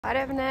Hi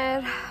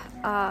Evner.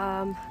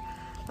 I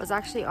was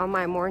actually on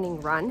my morning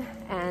run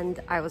and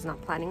I was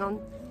not planning on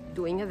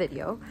doing a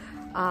video,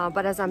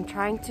 but as I'm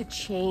trying to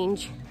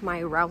change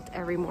my route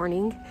every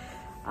morning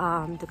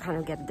to kind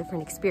of get a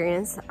different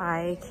experience,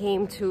 I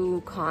came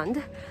to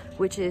Kond,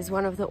 which is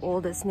one of the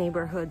oldest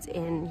neighborhoods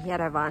in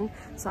Yerevan.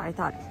 So I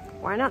thought,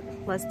 why not?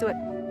 Let's do it.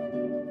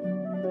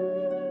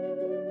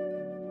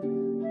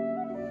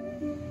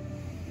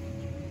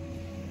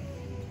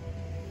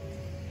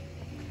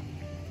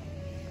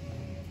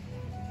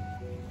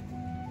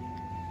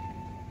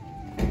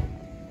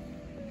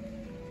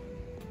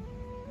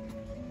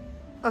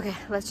 Okay,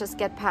 let's just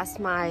get past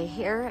my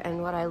hair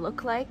and what I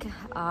look like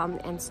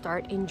and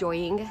start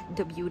enjoying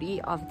the beauty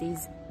of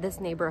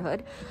this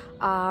neighborhood.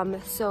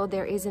 So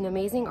there is an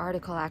amazing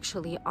article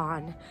actually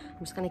on, I'm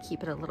just gonna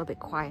keep it a little bit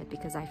quiet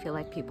because I feel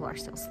like people are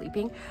still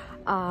sleeping.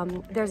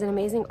 There's an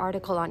amazing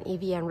article on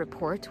EVN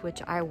Report,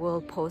 which I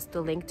will post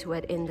the link to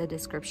it in the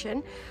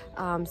description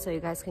so you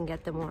guys can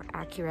get the more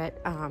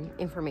accurate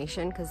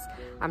information, because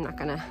I'm not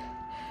gonna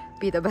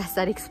be the best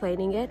at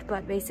explaining it,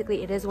 but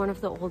basically it is one of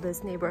the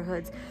oldest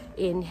neighborhoods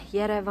in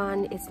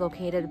Yerevan. It's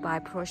located by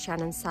Proshan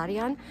and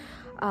Saryan,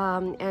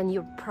 and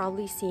you're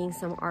probably seeing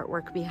some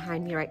artwork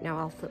behind me right now.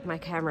 I'll flip my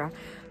camera,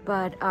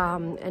 but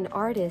an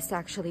artist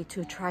actually,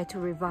 to try to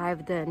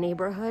revive the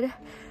neighborhood,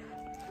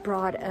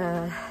 brought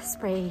a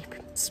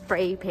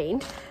spray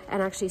paint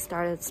and actually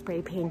started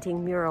spray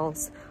painting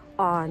murals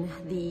on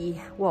the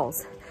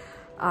walls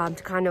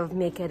to kind of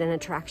make it an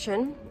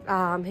attraction.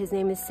 His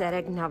name is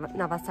Sereg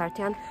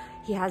Navasartyan.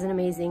 He has an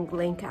amazing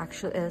link,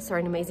 actually,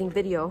 an amazing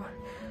video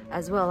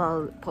as well.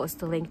 I'll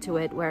post a link to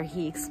it where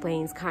he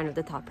explains kind of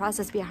the thought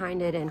process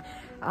behind it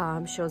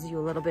and shows you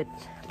a little bit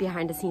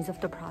behind the scenes of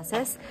the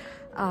process.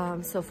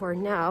 So for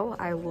now,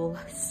 I will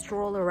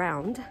stroll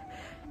around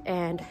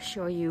and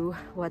show you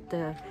what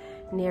the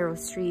narrow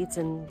streets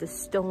and the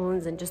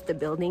stones and just the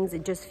buildings,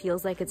 it just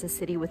feels like it's a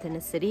city within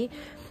a city,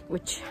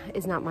 which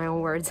is not my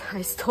own words.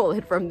 I stole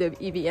it from the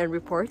EVN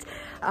report.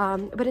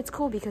 But it's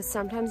cool because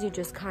sometimes you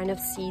just kind of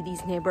see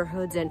these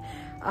neighborhoods and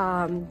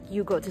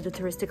you go to the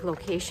touristic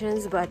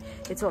locations, but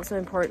it's also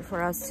important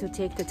for us to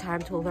take the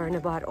time to learn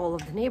about all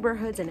of the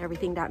neighborhoods and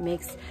everything that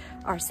makes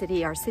our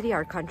city, our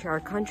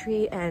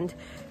country, and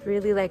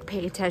really like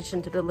pay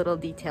attention to the little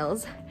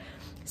details.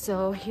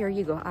 So here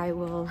you go. I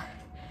will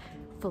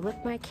flip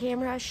my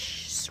camera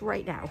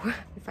right now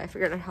if I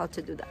figure out how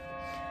to do that.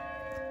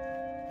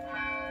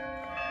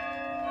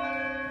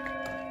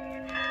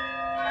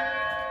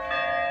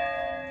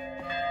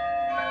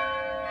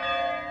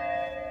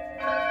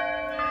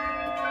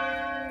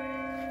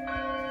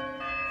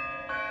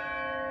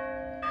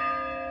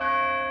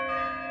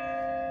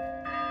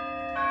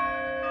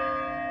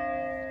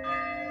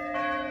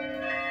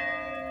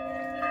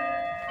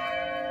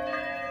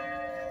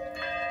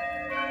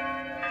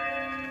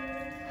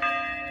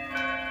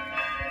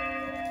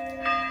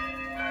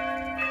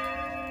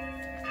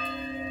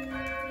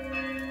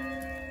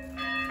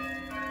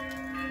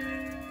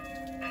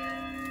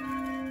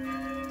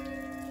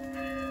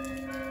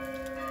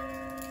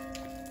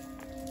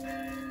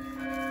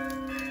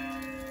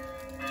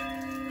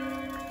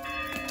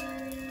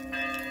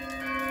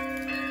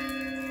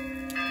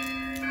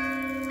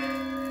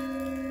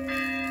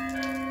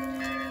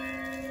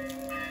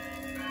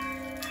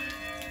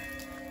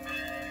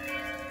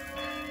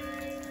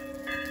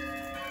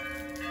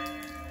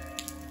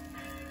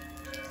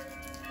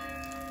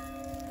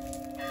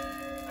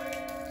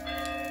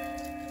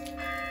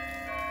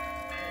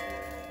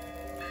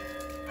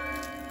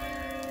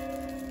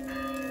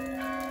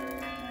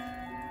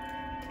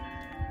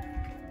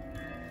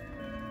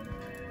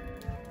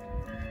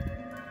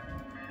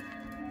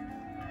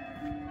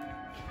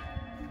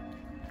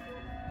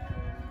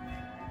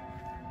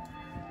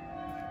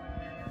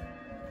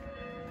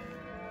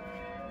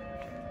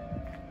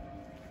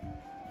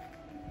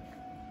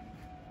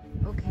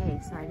 Okay,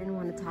 so I didn't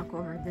want to talk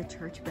over the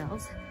church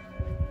bells,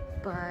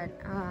 but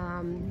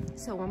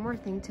so one more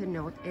thing to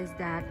note is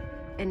that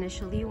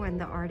initially when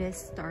the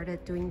artist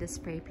started doing the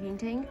spray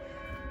painting,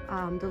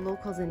 the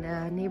locals in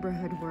the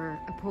neighborhood were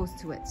opposed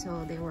to it,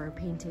 so they were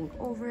painting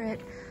over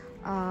it,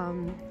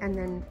 and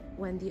then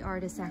when the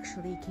artist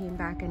actually came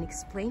back and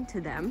explained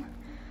to them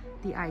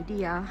the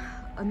idea,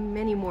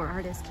 many more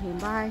artists came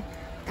by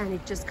and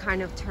it just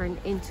kind of turned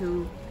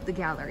into the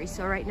gallery.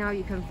 So right now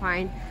you can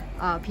find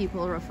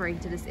people referring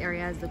to this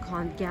area as the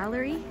Kond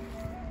Gallery,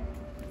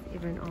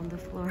 even on the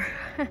floor.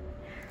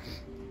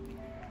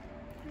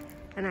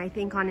 And I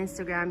think on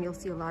Instagram you'll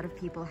see a lot of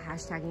people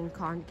hashtagging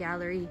Kond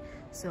Gallery,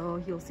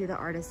 so you'll see the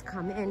artists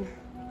come in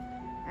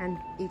and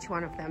each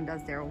one of them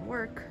does their own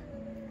work,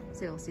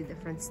 so you'll see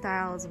different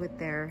styles with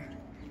their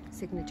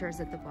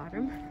signatures at the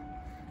bottom.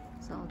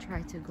 So I'll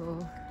try to go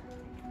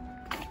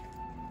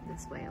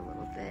this way a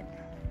little bit.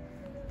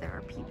 There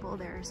are people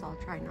there, so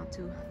I'll try not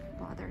to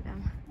bother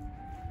them.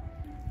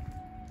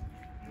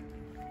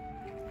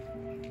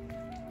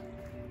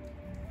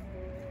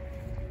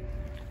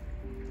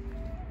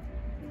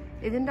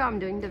 Even though I'm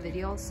doing the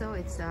video also,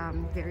 it's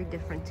very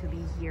different to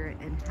be here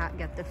and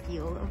get the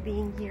feel of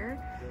being here.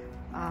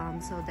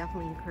 So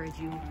definitely encourage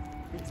you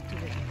to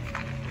visit.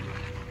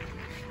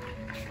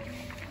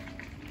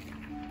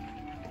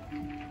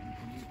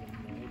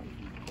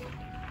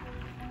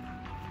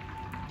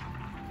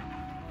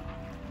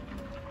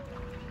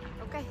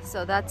 Okay,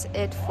 so that's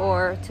it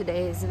for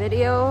today's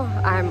video.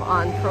 I'm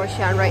on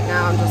Proshan right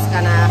now. I'm just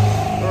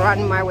gonna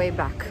run my way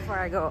back. Before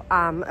I go,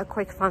 a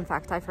quick fun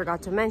fact I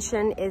forgot to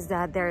mention is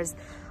that there's,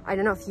 I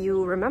don't know if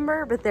you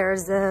remember, but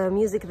there's a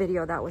music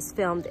video that was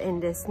filmed in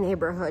this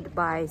neighborhood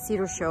by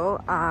Cedar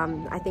Show.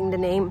 I think the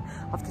name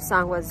of the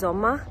song was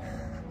Zoma.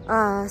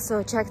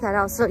 So check that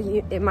out. So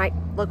it might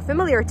look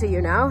familiar to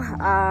you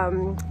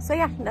now. So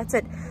yeah, that's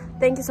it.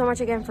 Thank you so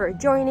much again for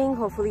joining.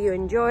 Hopefully you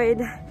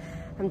enjoyed.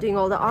 I'm doing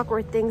all the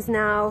awkward things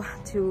now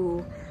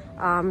to,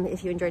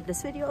 if you enjoyed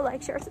this video,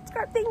 like, share,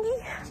 subscribe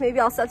thingy. Maybe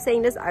I'll stop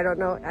saying this. I don't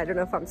know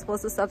if I'm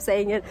supposed to stop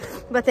saying it,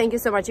 but thank you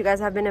so much. You guys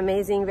have been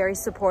amazing, very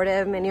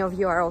supportive. Many of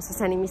you are also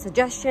sending me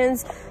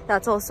suggestions.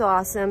 That's also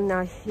awesome.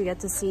 Now you get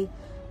to see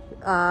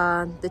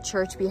the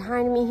church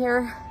behind me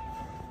here.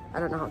 I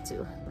don't know how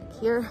to,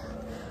 like here.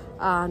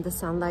 The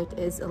sunlight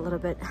is a little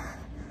bit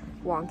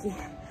wonky.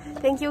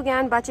 Thank you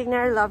again.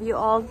 Bachigner. Love you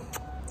all.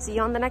 See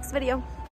you on the next video.